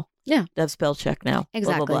to spell. Yeah. They have spell check now.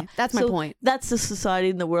 Exactly. Blah, blah, blah. That's my point. That's the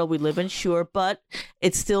society and the world we live in, sure, but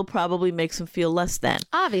it still probably makes them feel less than.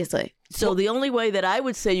 Obviously. So the only way that I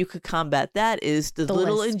would say you could combat that is the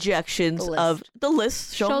little list. injections The list. of the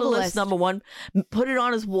list. Show him the list, number one. Put it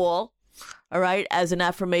on his wall, all right, as an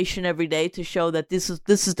affirmation every day to show that this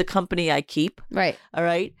is the company I keep. Right. All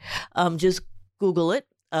right. Just Google it.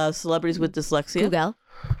 Celebrities with dyslexia. Google.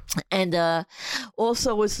 And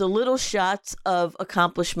also it's the little shots of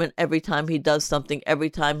accomplishment every time he does something,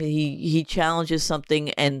 every time he challenges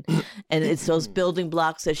something, and it's those building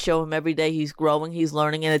blocks that show him every day he's growing, he's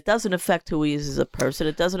learning, and it doesn't affect who he is as a person.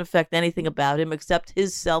 It doesn't affect anything about him except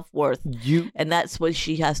his self-worth. And that's what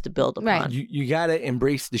she has to build upon. Right. You got to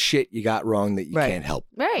embrace the shit you got wrong that you can't help.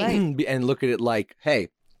 Right. And look at it like, hey,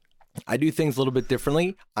 I do things a little bit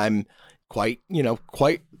differently. I'm quite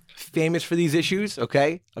famous for these issues.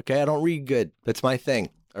 Okay. I don't read good. That's my thing.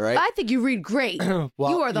 All right. I think you read great. Well,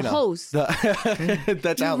 you are the host. That's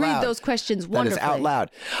you out read loud. those questions That wonderfully. is out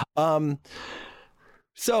loud.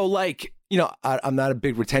 So like, I'm not a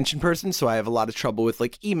big retention person, so I have a lot of trouble with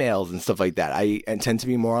like emails and stuff like that. I tend to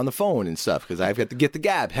be more on the phone and stuff because I've got to get the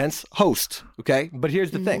gab, hence host. Okay. But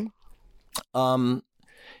here's the thing.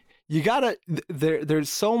 You gotta, there's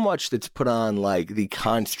so much that's put on like the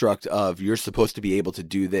construct of you're supposed to be able to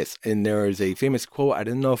do this. And there is a famous quote. I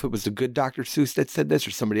didn't know if it was the good Dr. Seuss that said this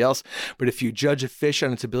or somebody else, but if you judge a fish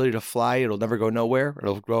on its ability to fly, it'll never go nowhere.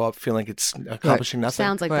 It'll grow up feeling like it's accomplishing nothing.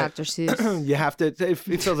 Sounds like Dr. Seuss. You have to, it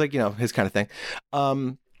feels like, his kind of thing.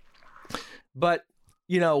 But,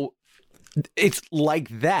 it's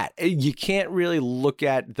like that. You can't really look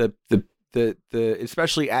at the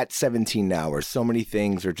especially at 17 now, where so many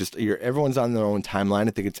things are just everyone's on their own timeline.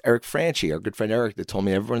 I think it's Eric Franchi, our good friend Eric, that told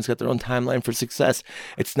me everyone's got their own timeline for success.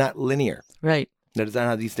 It's not linear. Right. That is not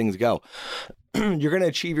how these things go. You're going to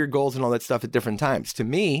achieve your goals and all that stuff at different times. To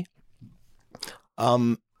me,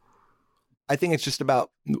 I think it's just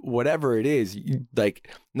about whatever it is. Like,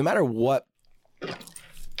 no matter what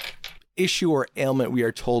issue or ailment we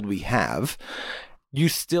are told we have, you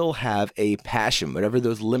still have a passion, whatever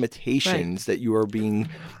those limitations that you are being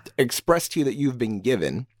expressed to you that you've been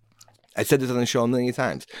given. I said this on the show a million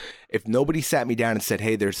times. If nobody sat me down and said,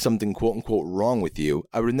 hey, there's something quote unquote wrong with you,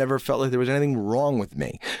 I would have never felt like there was anything wrong with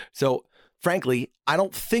me. So frankly, I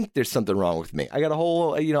don't think there's something wrong with me. I got a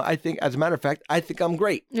whole, I think, as a matter of fact, I think I'm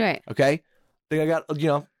great. Right. Okay. I think I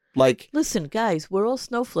got, like. Listen, guys, we're all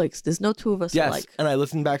snowflakes. There's no two of us alike. Yes. And I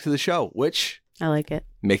listened back to the show, which I like it.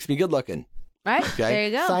 makes me good looking. Right. Okay. There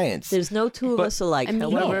you go. Science. There's no two of us alike.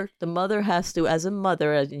 However, the mother has to, as a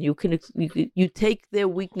mother, and you take their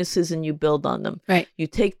weaknesses and you build on them. Right. You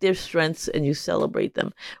take their strengths and you celebrate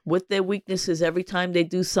them. With their weaknesses, every time they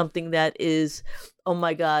do something that is oh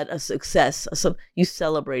my God, a success. You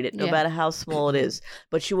celebrate it, no matter how small it is.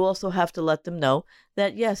 But you also have to let them know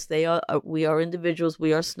that yes, we are individuals,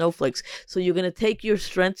 we are snowflakes. So you're going to take your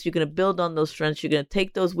strengths, you're going to build on those strengths, you're going to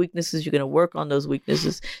take those weaknesses, you're going to work on those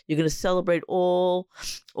weaknesses, you're going to celebrate all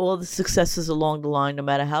the successes along the line, no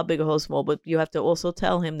matter how big or how small. But you have to also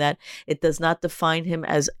tell him that it does not define him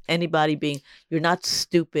as anybody being, you're not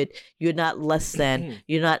stupid, you're not less than,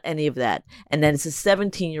 you're not any of that. And then it's a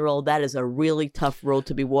 17-year-old, that is a really tough road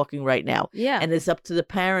to be walking right now. Yeah. And it's up to the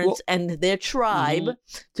parents and their tribe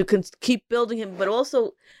to keep building him, but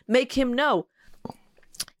also make him know,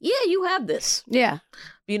 yeah, you have this. Yeah.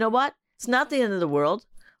 But you know what? It's not the end of the world.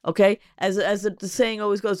 Okay, as the saying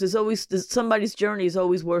always goes, somebody's journey is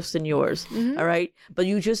always worse than yours. All right, but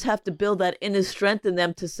you just have to build that inner strength in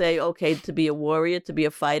them to say, okay, to be a warrior, to be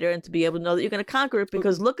a fighter, and to be able to know that you're going to conquer it.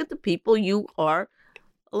 Because look at the people you are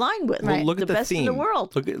aligned with. Well, look at the best theme. in the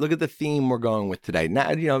world. Look at the theme we're going with today.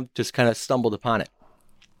 Now, just kind of stumbled upon it.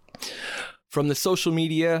 From the social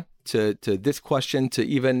media to this question to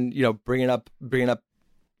even bringing up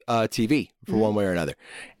TV for one way or another.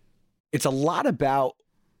 It's a lot about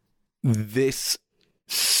this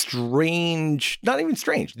strange, not even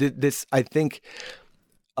strange, this, I think,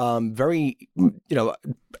 very,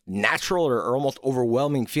 natural or almost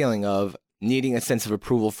overwhelming feeling of needing a sense of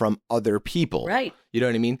approval from other people. Right. You know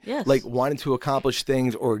what I mean? Yes. Like wanting to accomplish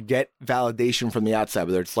things or get validation from the outside,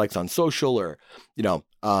 whether it's likes on social or,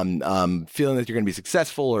 feeling that you're going to be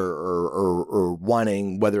successful or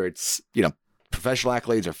wanting, whether it's, professional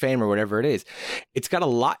accolades or fame or whatever it is. It's got a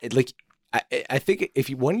lot, I think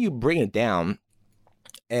when you bring it down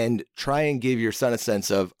and try and give your son a sense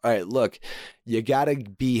of, all right, look, you got to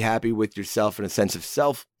be happy with yourself and a sense of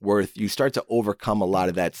self-worth, you start to overcome a lot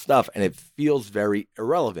of that stuff and it feels very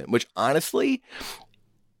irrelevant, which honestly,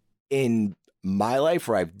 in my life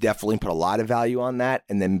where I've definitely put a lot of value on that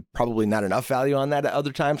and then probably not enough value on that at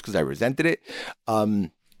other times because I resented it,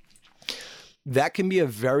 that can be a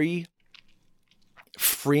very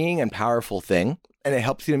freeing and powerful thing. And it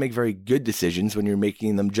helps you to make very good decisions when you're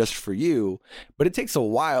making them just for you. But it takes a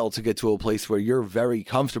while to get to a place where you're very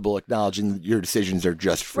comfortable acknowledging that your decisions are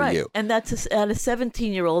just for you. And that's at a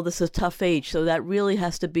 17-year-old, it's a tough age. So that really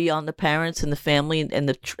has to be on the parents and the family and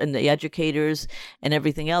the educators and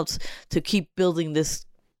everything else to keep building this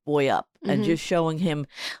boy up and just showing him,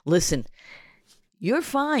 listen, you're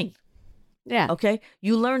fine. Yeah. Okay?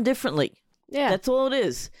 You learn differently. Yeah. That's all it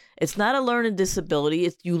is. It's not a learning disability.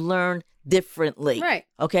 It's you learn differently. Right.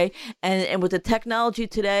 Okay. And with the technology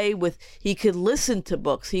today, he could listen to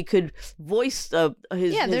books, he could voice his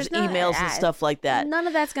emails and stuff like that. None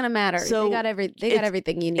of that's gonna matter. So they got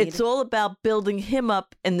everything you need. It's all about building him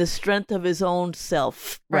up in the strength of his own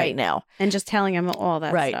self right now, and just telling him all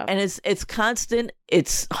that stuff. And it's constant.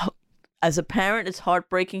 It's as a parent, it's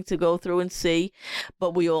heartbreaking to go through and see,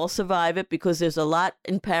 but we all survive it because there's a lot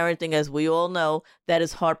in parenting, as we all know, that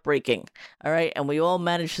is heartbreaking. All right. And we all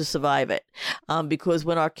manage to survive it because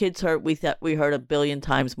when our kids hurt, we thought we hurt a billion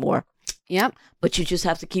times more. Yep. But you just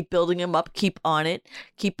have to keep building him up, keep on it,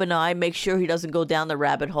 keep an eye, make sure he doesn't go down the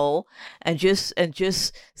rabbit hole, and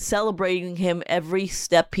just celebrating him every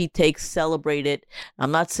step he takes. Celebrate it.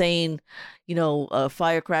 I'm not saying,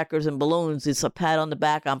 firecrackers and balloons. It's a pat on the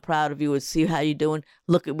back. I'm proud of you. And see how you're doing.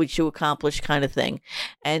 Look at what you accomplished, kind of thing.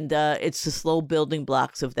 And it's the slow building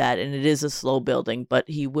blocks of that, and it is a slow building, but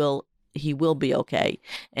he will be okay,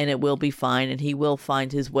 and it will be fine, and he will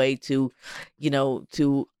find his way to,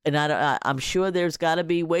 and I'm sure there's got to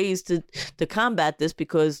be ways to combat this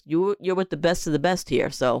because you're with the best of the best here.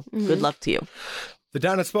 So good luck to you. The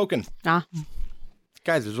Down and Spoken.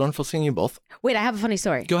 Guys, it was wonderful seeing you both. Wait, I have a funny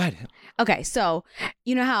story. Go ahead. Okay, so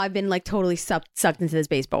you know how I've been totally sucked into this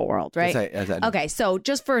baseball world, right? Okay, so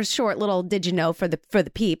just for a short little did you know for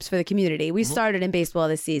the peeps, for the community, we started in baseball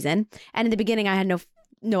this season, and in the beginning I had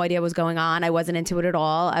no idea what was going on. I wasn't into it at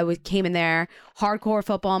all. Came in there, hardcore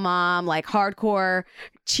football mom, hardcore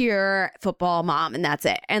cheer football mom, and that's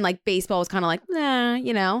it. And baseball was kind of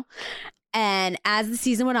nah, And as the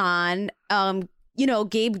season went on,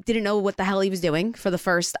 Gabe didn't know what the hell he was doing for the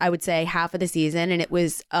first, I would say, half of the season. And it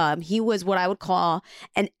was, he was what I would call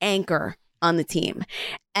an anchor on the team.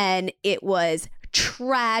 And it was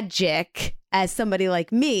tragic as somebody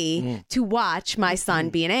like me to watch my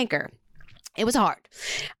son be an anchor. It was hard.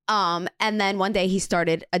 And then one day he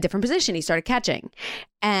started a different position. He started catching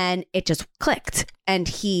and it just clicked and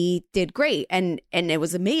he did great. And it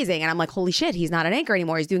was amazing. And I'm like, holy shit, he's not an anchor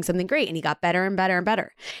anymore. He's doing something great. And he got better and better and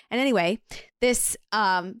better. And anyway, this,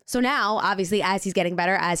 so now obviously as he's getting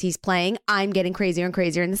better, as he's playing, I'm getting crazier and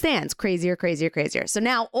crazier in the stands, crazier. So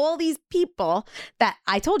now all these people that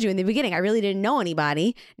I told you in the beginning, I really didn't know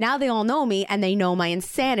anybody. Now they all know me and they know my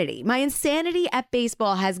insanity. My insanity at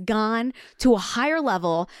baseball has gone to a higher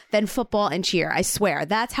level than football and cheer. I swear.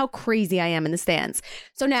 That's how crazy I am in the stands.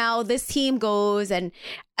 So now this team goes and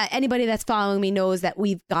anybody that's following me knows that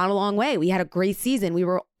we've gone a long way. We had a great season. We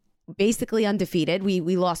were basically undefeated. We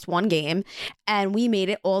lost one game and we made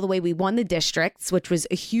it all the way. We won the districts, which was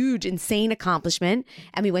a huge, insane accomplishment.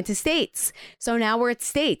 And we went to states. So now we're at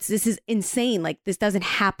states. This is insane. Like this doesn't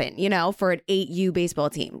happen, for an 8U baseball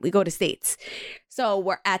team. We go to states. So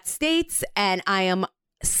we're at states and I am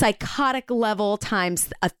psychotic level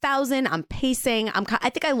times 1,000. I'm pacing. I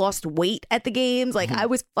think I lost weight at the games. Like I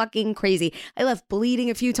was fucking crazy. I left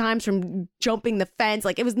bleeding a few times from jumping the fence.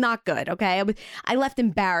 Like it was not good. Okay. I left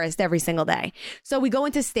embarrassed every single day. So we go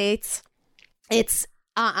into states. It's,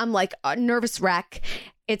 I'm like a nervous wreck.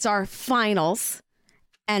 It's our finals.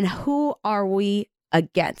 And who are we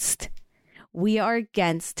against? We are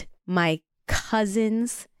against my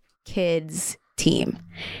cousin's kids' team.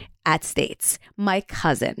 At states, my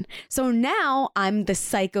cousin. So now I'm the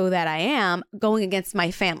psycho that I am going against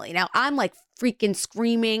my family. Now I'm like freaking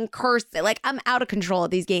screaming, cursing, like I'm out of control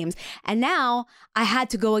at these games. And now I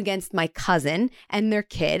had to go against my cousin and their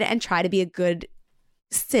kid and try to be a good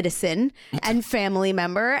citizen and family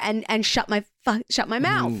member and shut my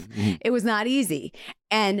mouth. It was not easy.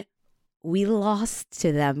 And we lost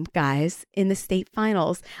to them, guys, in the state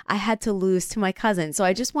finals. I had to lose to my cousin. So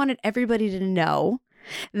I just wanted everybody to know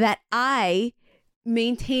that I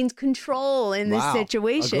maintained control in this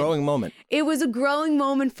situation. A growing moment. It was a growing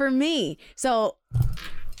moment for me. So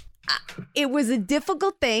it was a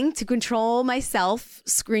difficult thing to control myself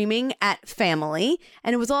screaming at family.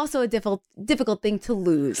 And it was also a difficult thing to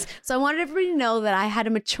lose. So I wanted everybody to know that I had a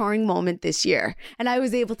maturing moment this year and I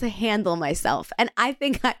was able to handle myself. And I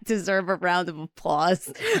think I deserve a round of applause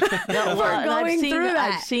for going through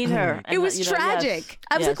that. I've seen her. It was tragic. Yes,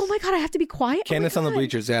 I was like, oh my God, I have to be quiet. Candace on the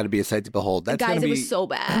bleachers had to be a sight to behold. That's Guys, gonna be, it was so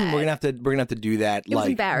bad. We're gonna have to do that. It was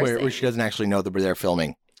embarrassing. Where she doesn't actually know that we're there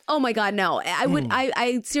filming. Oh my God, no.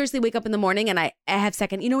 I seriously wake up in the morning and I have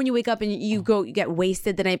second. When you wake up and you get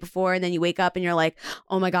wasted the night before and then you wake up and you're like,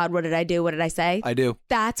 oh my God, what did I do? What did I say? I do.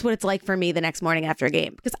 That's what it's like for me the next morning after a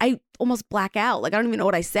game because I almost black out. Like I don't even know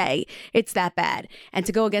what I say. It's that bad. And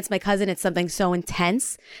to go against my cousin, it's something so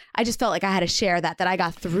intense. I just felt like I had to share that I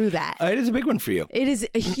got through that. It is a big one for you. It is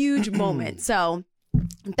a huge moment. So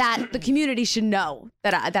that the community should know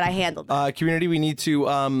that I handled it. Community, we need to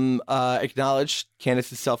acknowledge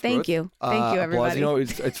Candace's self-growth. Thank you, everybody.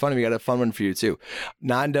 It's funny. We got a fun one for you too.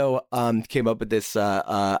 Nando came up with this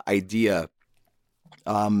idea,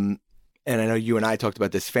 and I know you and I talked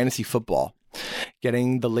about this: fantasy football.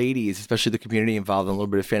 Getting the ladies, especially the community, involved in a little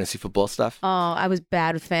bit of fantasy football stuff. Oh, I was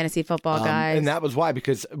bad with fantasy football, guys. And that was why,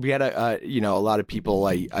 because we had a lot of people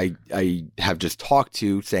I have just talked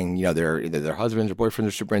to saying, they're either their husbands or boyfriends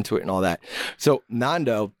are super into it and all that. So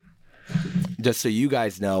Nando, just so you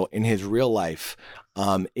guys know, in his real life,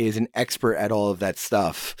 is an expert at all of that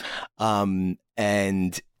stuff,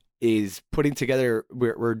 and is putting together,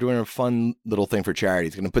 we're doing a fun little thing for charity.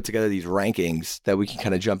 He's going to put together these rankings that we can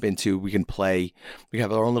kind of jump into. We can play. We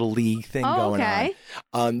have our own little league thing going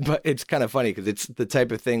on. But it's kind of funny because it's the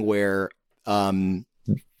type of thing where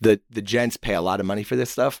the gents pay a lot of money for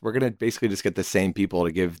this stuff. We're going to basically just get the same people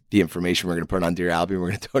to give the information. We're going to put it on Dear Albie. We're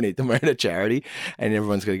going to donate them right to charity, and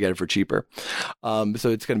everyone's going to get it for cheaper.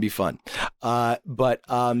 So it's going to be fun. But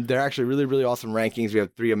they're actually really, really awesome rankings. We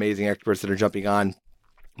have 3 amazing experts that are jumping on.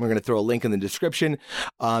 We're going to throw a link in the description,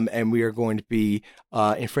 and we are going to be,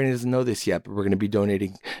 Aunt Franny doesn't know this yet, but we're going to be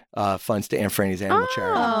donating funds to Aunt Franny's animal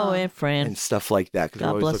charity. Oh, Aunt Fran. And stuff like that, because we're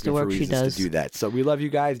always looking for reasons to do that. So we love you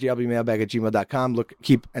guys. DLBmailbag@gmail.com.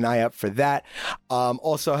 Keep an eye out for that.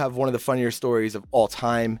 Also have one of the funnier stories of all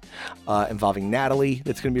time involving Natalie.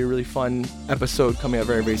 That's going to be a really fun episode coming up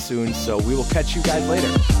very, very soon. So we will catch you guys later.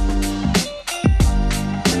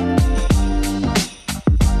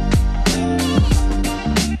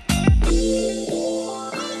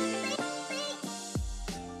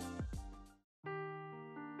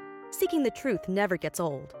 Seeking the truth never gets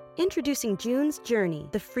old. Introducing June's Journey,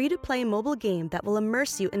 the free-to-play mobile game that will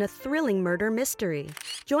immerse you in a thrilling murder mystery.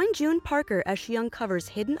 Join June Parker as she uncovers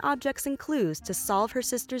hidden objects and clues to solve her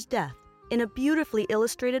sister's death in a beautifully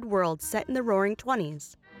illustrated world set in the Roaring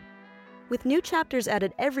 '20s. With new chapters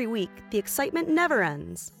added every week, the excitement never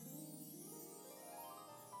ends.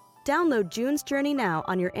 Download June's Journey now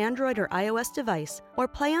on your Android or iOS device, or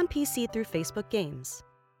play on PC through Facebook Games.